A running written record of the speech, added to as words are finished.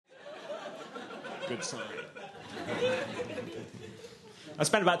good sign. I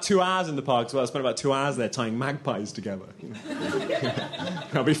spent about 2 hours in the park as well. I spent about 2 hours there tying magpies together.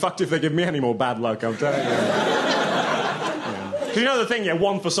 I'll be fucked if they give me any more bad luck, I'm telling you. Because you know the thing,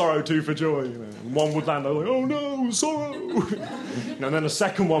 one for sorrow, two for joy. And one would land, I'm like, oh no, sorrow. And then the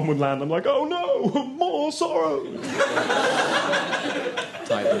second one would land, I'm like, oh no, more sorrow.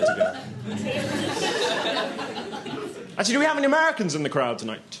 Tie them together. Actually, do we have any Americans in the crowd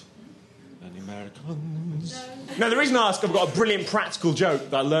tonight? Any Americans? No, the reason I ask, I've got a brilliant practical joke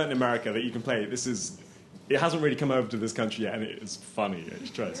that I learnt in America that you can play. It hasn't really come over to this country yet, and it's funny.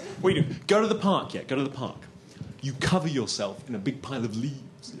 It tries. What do you do? Go to the park, Go to the park. You cover yourself in a big pile of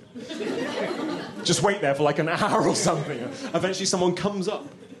leaves. Just wait there for like an hour or something. Eventually someone comes up,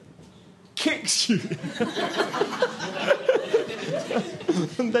 kicks you,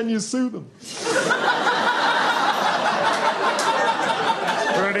 and then you sue them.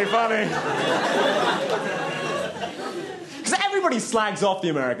 Pretty funny. Because everybody slags off the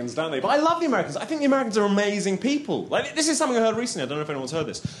Americans, don't they? But I love the Americans. I think the Americans are amazing people. Like, this is something I heard recently. I don't know if anyone's heard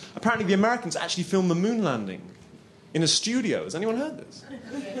this. Apparently the Americans actually filmed the moon landing in a studio. Has anyone heard this?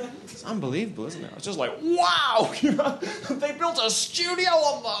 It's unbelievable, isn't it? It's just like, wow! You know, they built a studio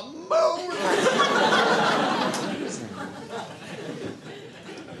on the moon!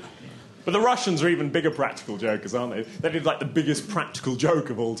 But the Russians are even bigger practical jokers, aren't they? They did like the biggest practical joke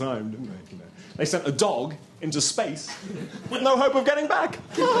of all time, didn't they? You know, they sent a dog into space with no hope of getting back.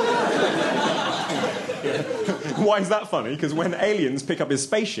 Why is that funny? Because when aliens pick up his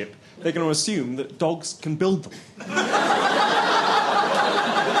spaceship, they're going to assume that dogs can build them.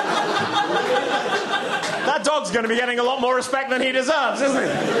 That dog's going to be getting a lot more respect than he deserves, isn't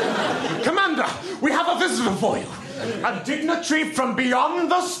he? Commander, we have a visitor for you. A dignitary from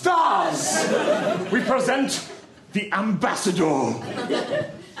beyond the stars. We present the ambassador.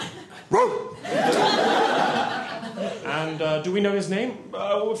 And do we know his name?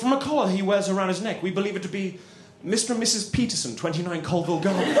 From a collar he wears around his neck. We believe it to be Mr. and Mrs. Peterson, 29 Colville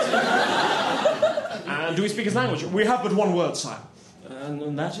Gardens. And do we speak his language? We have but one word, sire.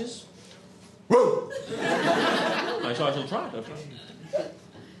 And that is? Whoa! I shall try it.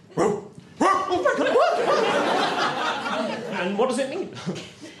 Whoa! And what does it mean?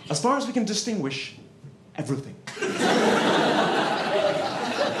 As far as we can distinguish, everything.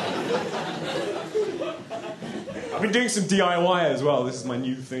 I've been doing some DIY as well. This is my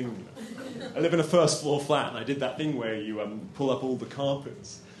new thing. I live in a first floor flat, and I did that thing where you pull up all the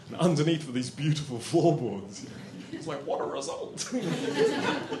carpets, and underneath were these beautiful floorboards. It's like, what a result.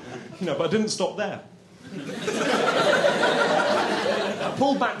 But I didn't stop there. I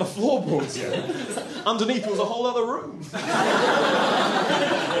pulled back the floorboards, Underneath was a whole other room. So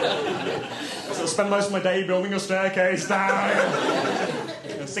I spent most of my day building a staircase down.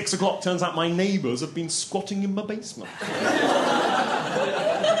 At 6 o'clock, turns out my neighbours have been squatting in my basement.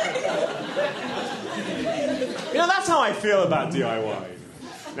 That's how I feel about DIY.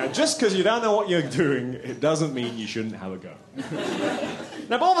 Now, just because you don't know what you're doing, it doesn't mean you shouldn't have a go.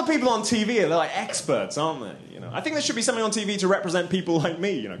 Now, but all the people on TV, they're like experts, aren't they? I think there should be something on TV to represent people like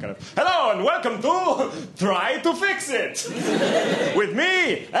me, kind of, hello and welcome to Try to Fix It! With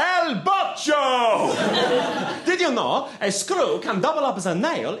me, El Boccio! Did you know a screw can double up as a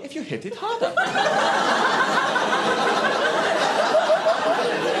nail if you hit it harder?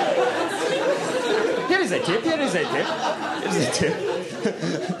 Here is a tip.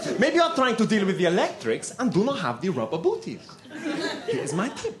 Maybe you're trying to deal with the electrics and do not have the rubber booties. Here's my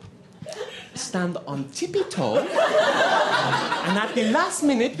tip. Stand on tippy-toe, and at the last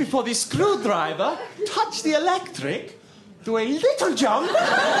minute before the screwdriver, touch the electric, do a little jump.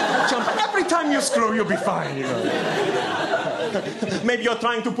 Jump every time you screw, you'll be fine, Maybe you're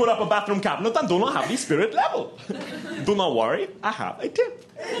trying to put up a bathroom cabinet and do not have the spirit level. Do not worry, I have a tip.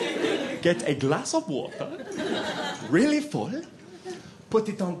 Get a glass of water, really full, put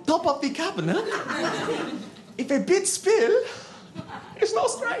it on top of the cabinet. If a bit spill, it's not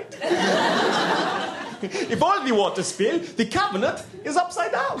straight. If all the water spill, the cabinet is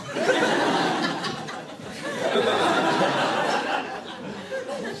upside down.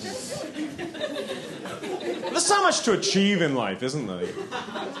 There's so much to achieve in life, isn't there?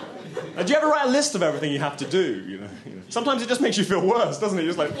 Do you ever write a list of everything you have to do? Sometimes it just makes you feel worse, doesn't it?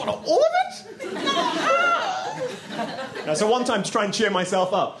 You're just like, what, all of it? So one time, to try and cheer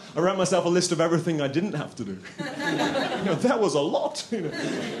myself up, I wrote myself a list of everything I didn't have to do. That was a lot.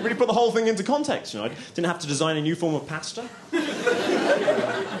 Really put the whole thing into context. I didn't have to design a new form of pasta. I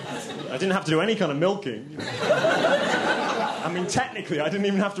didn't have to do any kind of milking. I mean, technically, I didn't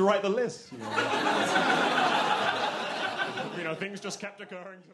even have to write the list. Things just kept occurring.